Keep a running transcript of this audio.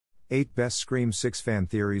8 Best Scream 6 Fan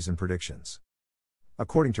Theories and Predictions.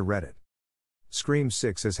 According to Reddit, Scream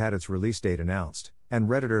 6 has had its release date announced, and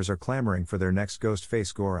Redditors are clamoring for their next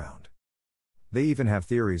Ghostface go-round. They even have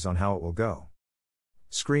theories on how it will go.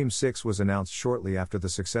 Scream 6 was announced shortly after the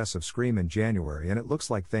success of Scream in January, and it looks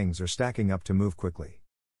like things are stacking up to move quickly.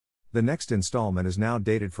 The next installment is now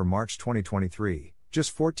dated for March 2023,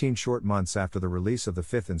 just 14 short months after the release of the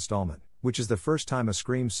 5th installment, which is the first time a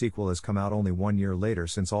Scream sequel has come out only 1 year later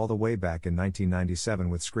since all the way back in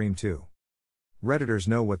 1997 with Scream 2. Redditors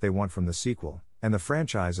know what they want from the sequel, and the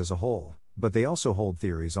franchise as a whole, but they also hold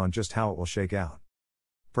theories on just how it will shake out.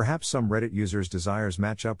 Perhaps some Reddit users' desires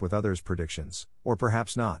match up with others' predictions, or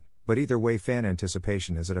perhaps not, but either way fan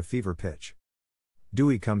anticipation is at a fever pitch.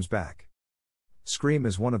 Dewey comes back. Scream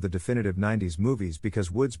is one of the definitive 90s movies because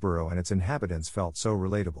Woodsboro and its inhabitants felt so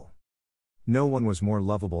relatable. No one was more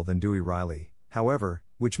lovable than Dewey Riley, however,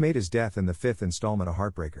 which made his death in the 5th installment a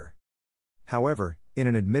heartbreaker. However, in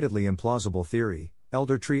an admittedly implausible theory,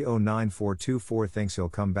 Elder Tree 09424 thinks he'll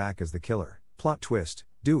come back as the killer. Plot twist,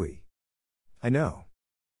 Dewey. I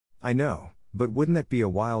know, but wouldn't that be a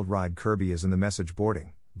wild ride? Kirby is in the message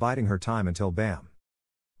boarding, biding her time until bam.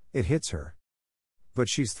 It hits her. But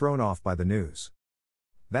she's thrown off by the news.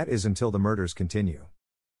 That is until the murders continue.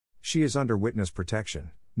 She is under witness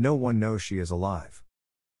protection, no one knows she is alive.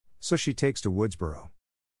 So she takes to Woodsboro.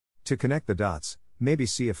 To connect the dots, maybe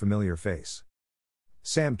see a familiar face.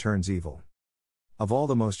 Sam turns evil. Of all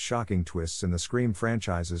the most shocking twists in the Scream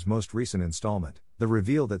franchise's most recent installment, the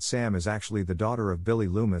reveal that Sam is actually the daughter of Billy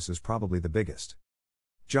Loomis is probably the biggest.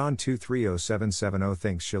 John 230770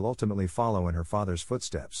 thinks she'll ultimately follow in her father's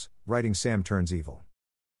footsteps, writing Sam turns evil.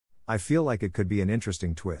 I feel like it could be an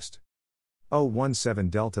interesting twist. 017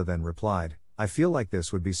 Delta then replied, I feel like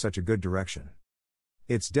this would be such a good direction.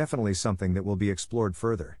 It's definitely something that will be explored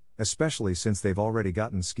further, especially since they've already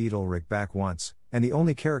gotten Skeet Ulrich back once, and the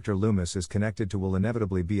only character Loomis is connected to will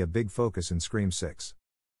inevitably be a big focus in Scream 6.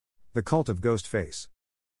 The Cult of Ghostface.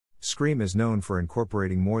 Scream is known for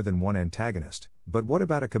incorporating more than one antagonist, but what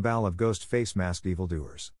about a cabal of Ghostface masked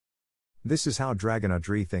evildoers? This is how Dragon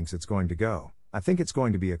Audrey thinks it's going to go. I think it's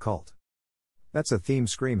going to be a cult. That's a theme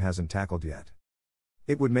Scream hasn't tackled yet.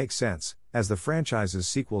 It would make sense, as the franchise's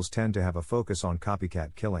sequels tend to have a focus on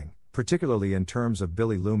copycat killing, particularly in terms of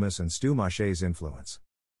Billy Loomis and Stu Mache's influence.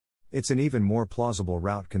 It's an even more plausible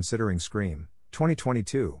route considering Scream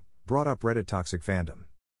 2022 brought up Reddit toxic fandom.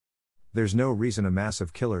 There's no reason a mass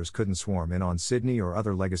of killers couldn't swarm in on Sidney or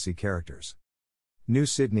other legacy characters. New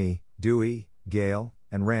Sidney, Dewey, Gale,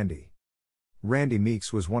 and Randy. Randy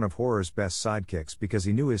Meeks was one of horror's best sidekicks because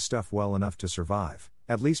he knew his stuff well enough to survive,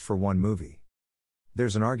 at least for one movie.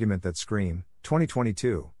 There's an argument that Scream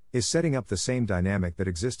 2022 is setting up the same dynamic that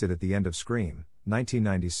existed at the end of Scream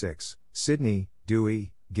 1996, Sidney,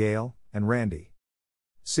 Dewey, Gale, and Randy.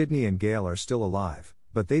 Sidney and Gale are still alive,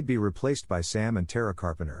 but they'd be replaced by Sam and Tara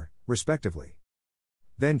Carpenter, respectively.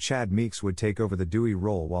 Then Chad Meeks would take over the Dewey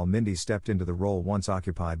role while Mindy stepped into the role once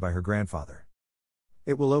occupied by her grandfather.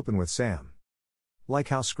 It will open with Sam. Like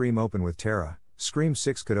how Scream opened with Tara, Scream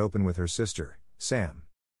 6 could open with her sister, Sam.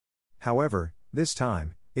 However, this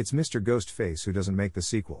time, it's Mr. Ghostface who doesn't make the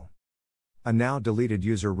sequel. A now deleted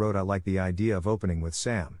user wrote, I like the idea of opening with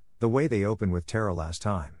Sam, the way they opened with Tara last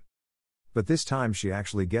time. But this time she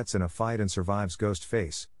actually gets in a fight and survives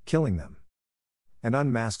Ghostface, killing them. And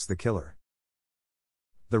unmasks the killer.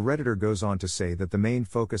 The Redditor goes on to say that the main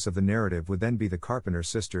focus of the narrative would then be the Carpenter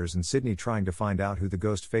sisters and Sidney trying to find out who the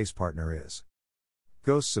Ghostface partner is.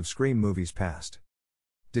 Ghosts of Scream movies past.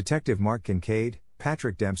 Detective Mark Kincaid,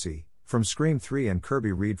 Patrick Dempsey, from Scream 3 and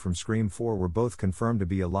Kirby Reed from Scream 4 were both confirmed to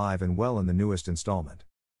be alive and well in the newest installment.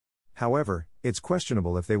 However, it's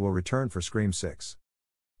questionable if they will return for Scream 6.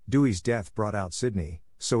 Dewey's death brought out Sidney,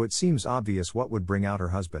 so it seems obvious what would bring out her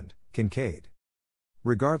husband, Kincaid.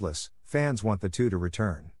 Regardless, fans want the two to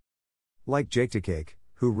return. Like Jake DeCake,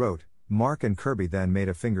 who wrote, Mark and Kirby then made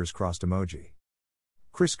a fingers crossed emoji.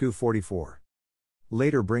 Chris44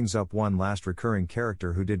 later brings up one last recurring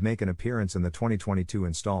character who did make an appearance in the 2022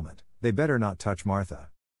 installment. They better not touch Martha.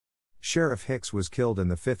 Sheriff Hicks was killed in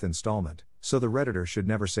the 5th installment, so the Redditor should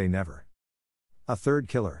never say never. A third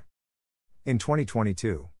killer. In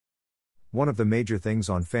 2022. One of the major things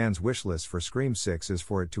on fans' wish lists for Scream 6 is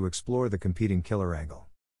for it to explore the competing killer angle.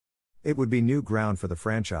 It would be new ground for the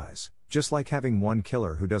franchise, just like having one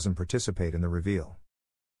killer who doesn't participate in the reveal.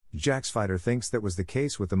 Jaxfighter thinks that was the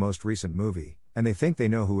case with the most recent movie, and they think they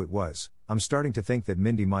know who it was. I'm starting to think that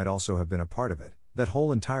Mindy might also have been a part of it. That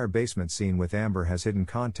whole entire basement scene with Amber has hidden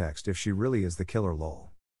context if she really is the killer,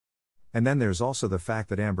 lol. And then there's also the fact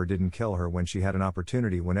that Amber didn't kill her when she had an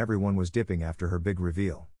opportunity when everyone was dipping after her big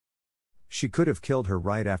reveal. She could have killed her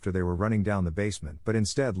right after they were running down the basement but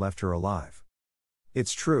instead left her alive.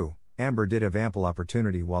 It's true, Amber did have ample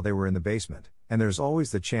opportunity while they were in the basement, and there's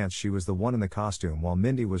always the chance she was the one in the costume while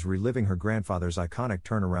Mindy was reliving her grandfather's iconic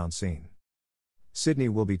turnaround scene. Sydney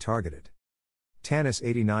will be targeted.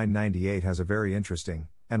 Tanis8998 has a very interesting,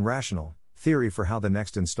 and rational, theory for how the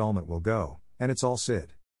next installment will go, and it's all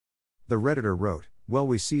Sid. The Redditor wrote, "Well,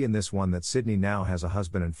 we see in this one that Sydney now has a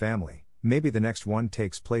husband and family. Maybe the next one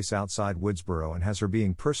takes place outside Woodsboro and has her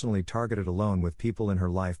being personally targeted alone with people in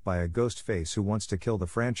her life by a ghost face who wants to kill the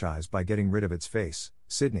franchise by getting rid of its face,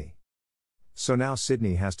 Sydney. So now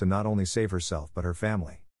Sydney has to not only save herself but her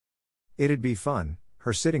family. It'd be fun,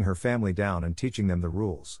 her sitting her family down and teaching them the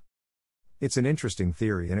rules." It's an interesting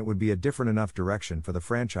theory and it would be a different enough direction for the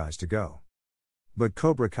franchise to go. But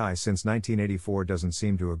Cobra Kai since 1984 doesn't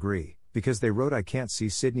seem to agree, because they wrote, "I can't see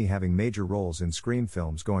Sydney having major roles in Scream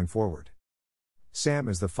films going forward. Sam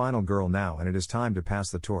is the final girl now and it is time to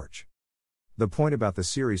pass the torch." The point about the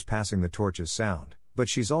series passing the torch is sound, but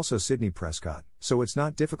she's also Sydney Prescott, so it's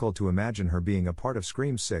not difficult to imagine her being a part of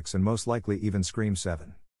Scream 6 and most likely even Scream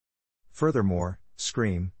 7. Furthermore,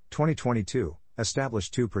 Scream 2022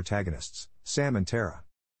 established two protagonists, Sam and Tara.